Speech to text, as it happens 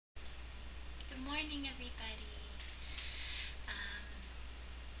morning, everybody. Um,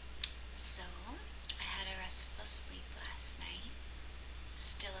 so, I had a restful sleep last night.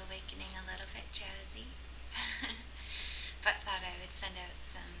 Still awakening a little bit drowsy. But thought I would send out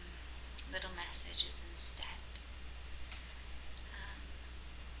some little messages instead. Um,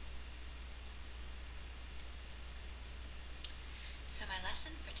 so, my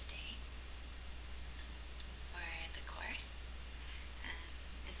lesson for today, for the course,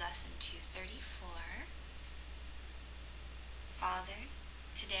 is lesson 234. Father,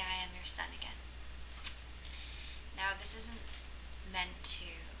 today I am your son again. Now, this isn't meant to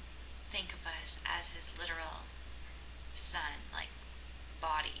think of us as his literal son, like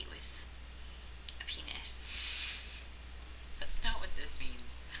body with a penis. That's not what this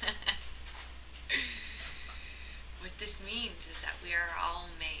means. What this means is that we are all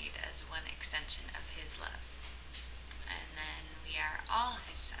made as one extension of his love. And then we are all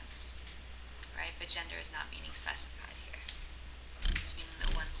his sons, right? But gender is not meaning specified here. It's meaning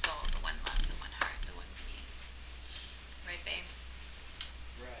the one soul, the one love, the one heart, the one being. Right, babe?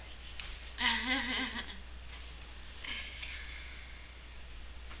 Right.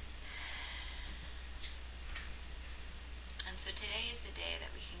 And so today is the day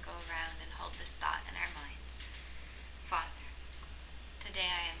that we can go around and hold this thought in our minds. Father, today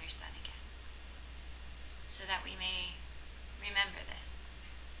I am your son again. So that we may remember this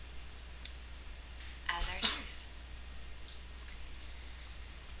as our truth.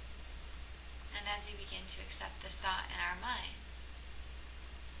 And as we begin to accept this thought in our minds,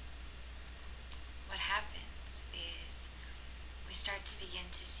 what happens is we start to begin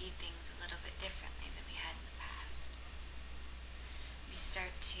to see things a little bit differently than we had in the past. We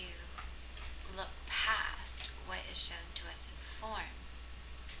start to look past what is shown to us in form,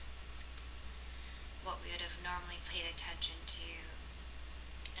 what we would have normally paid attention to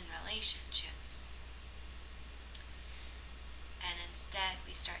in relationships. And instead,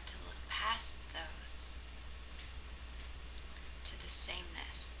 we start to look past those to the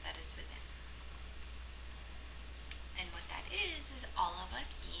sameness that is within. And what that is all of us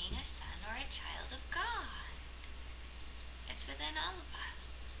being a son or a child of God. It's within all of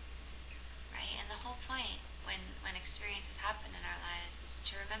us, right? And the whole point when experiences happen in our lives is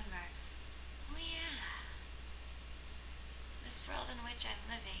to remember, oh yeah, this world in which I'm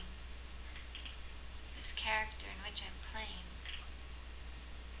living, this character in which I'm playing,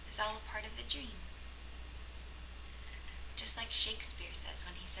 is all a part of a dream. Just like Shakespeare says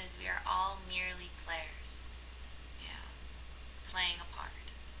when he says we are all merely players, playing a part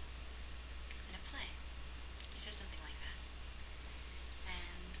in a play. He says something like that.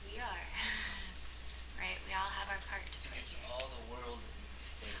 And we are. Right? We all have our part to play It's here. all the world is a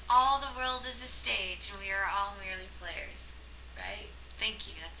stage. All the world is a stage, and we are all merely players. Right? Thank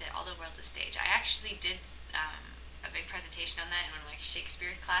you. That's it. All the world's a stage. I actually did a big presentation on that in one of my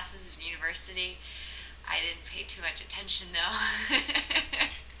Shakespeare classes in university. I didn't pay too much attention though.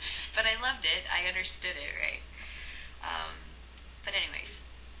 But I loved it. I understood it, right? But anyways,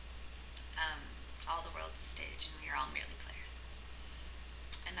 all the world's a stage and we are all merely players.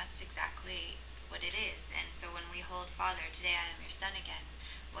 And that's exactly what it is. And so when we hold Father, today I am your son again,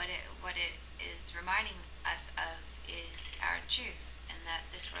 what it is reminding us of is our truth, and that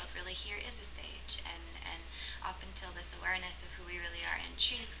this world really here is a stage, and up until this awareness of who we really are in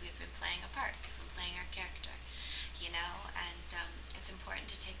truth, we've been playing a part, we've been playing our character, and it's important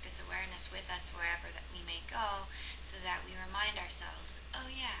to take this awareness with us wherever that we may go, so that we remind ourselves, oh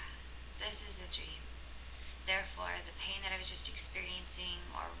yeah, this is a dream. Therefore, the pain that I was just experiencing,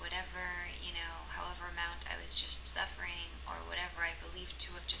 or whatever, however amount I was just suffering, or whatever I believed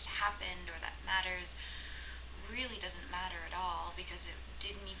to have just happened or that matters, really doesn't matter at all, because it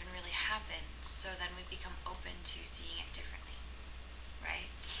didn't even really happen. So then we become open to seeing it differently, right?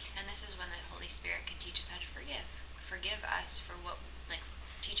 And this is when the Holy Spirit can teach us how to forgive. Forgive us for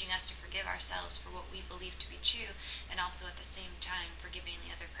teaching us to forgive ourselves for what we believe to be true, and also at the same time forgiving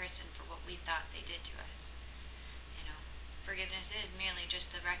the other person for what we thought they did to us. Forgiveness is merely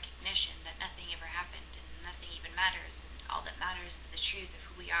just the recognition that nothing ever happened and nothing even matters, and all that matters is the truth of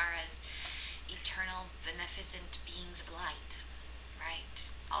who we are as eternal, beneficent beings of light, right?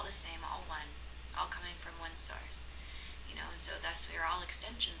 All the same, all one, all coming from one source. And so thus we are all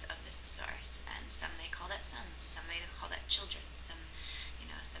extensions of this source, and some may call that sons, some may call that children, some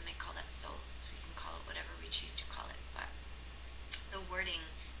may call that souls. We can call it whatever we choose to call it, but the wording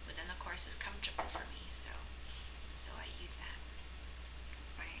within the course is comfortable for me, so I use that,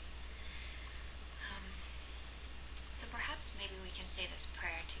 right? So perhaps maybe we can say this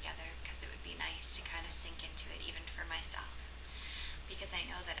prayer together, because it would be nice to kind of sink into it even for myself. Because I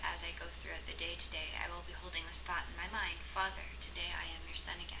know that as as I go throughout the day today, I will be holding this thought in my mind: Father, today I am your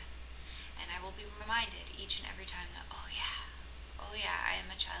son again. And I will be reminded each and every time that, oh yeah, I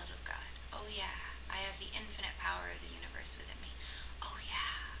am a child of God. Oh yeah, I have the infinite power of the universe within me. Oh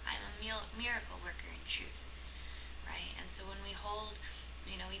yeah, I'm a miracle worker in truth, right? And so when we hold,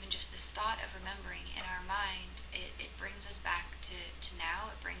 even just this thought of remembering in our mind, it brings us back to now.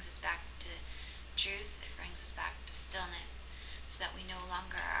 It brings us back to truth. It brings us back to stillness, so that we no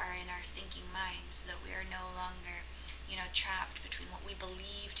longer are in our thinking mind, so that we are no longer, trapped between what we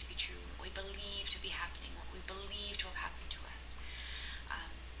believe to be true, what we believe to be happening, what we believe to have happened to us.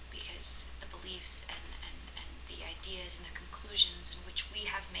 Because the beliefs and the ideas and the conclusions in which we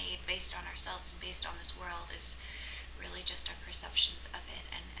have made based on ourselves and based on this world is really just our perceptions of it,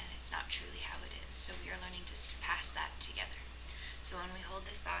 and it's not truly how it is. So we are learning to see past that together. So when we hold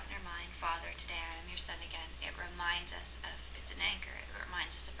this thought in our mind, Father, today I am your son again, it reminds us of, it's an anchor, it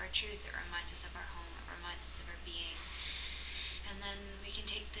reminds us of our truth, it reminds us of our home, it reminds us of our being. And then we can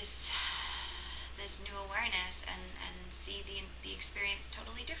take this new awareness and see the experience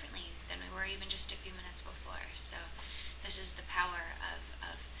totally differently than we were even just a few minutes before. So this is the power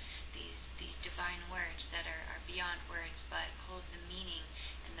of these divine words that are beyond words, but hold the meaning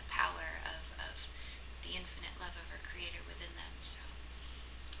and the power of the infinite love of our Creator within them. So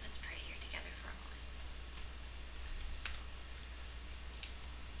let's pray here together for a moment.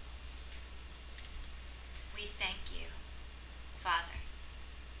 We thank you, Father,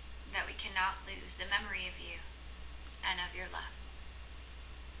 that we cannot lose the memory of you and of your love.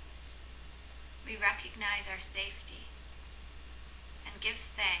 We recognize our safety and give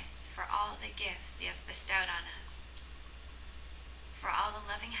thanks for all the gifts you have bestowed on us, for all the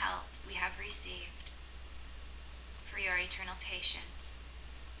loving help we have received, for your eternal patience,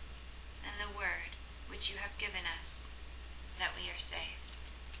 and the word which you have given us that we are saved.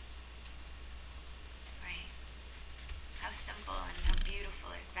 Right? How simple and how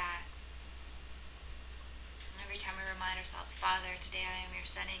beautiful is that? Every time we remind ourselves, Father, today I am your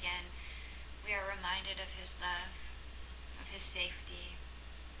son again, we are reminded of his love, of his safety,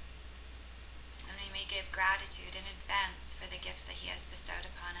 and we may give gratitude in advance for the gifts that he has bestowed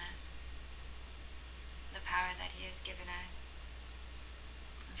upon us, the power that he has given us,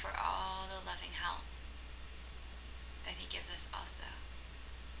 and for all the loving help that he gives us also,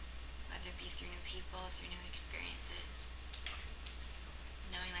 whether it be through new people, through new experiences,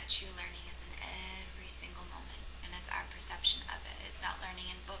 knowing that true learning is in every single moment, and it's our perception of it. It's not learning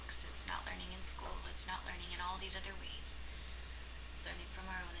in books, it's not learning in school, it's not learning in all these other ways. It's learning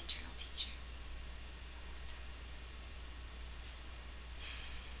from our own internal teacher.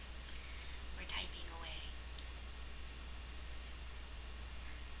 We're typing away.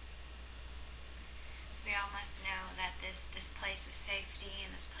 So we all must know that this place of safety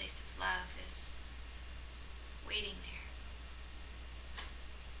and this place of love is waiting there.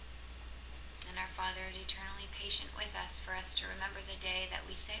 And our Father is eternally patient with us for us to remember the day that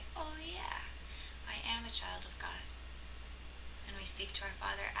we say, oh yeah, I am a child of God. And we speak to our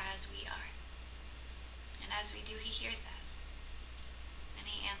Father as we are. And as we do, he hears us. And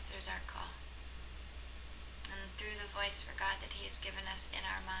he answers our call. And through the voice for God that he has given us in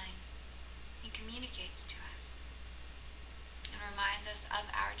our minds, he communicates to us and reminds us of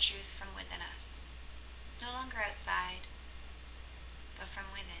our truth from within us. No longer outside, but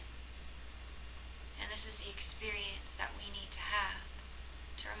from within. And this is the experience that we need to have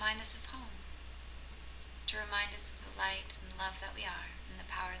to remind us of home, to remind us of the light and love that we are and the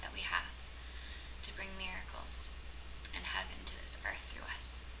power that we have to bring miracles and heaven to this earth through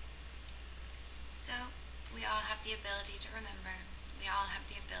us. So we all have the ability to remember. We all have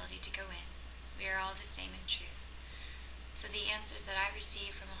the ability to go in. We are all the same in truth. So the answers that I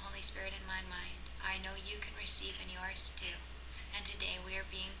receive from the Holy Spirit in my mind, I know you can receive in yours too. And today we are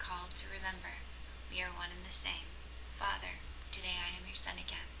being called to remember we are one and the same. Father, today I am your son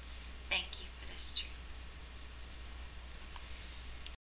again.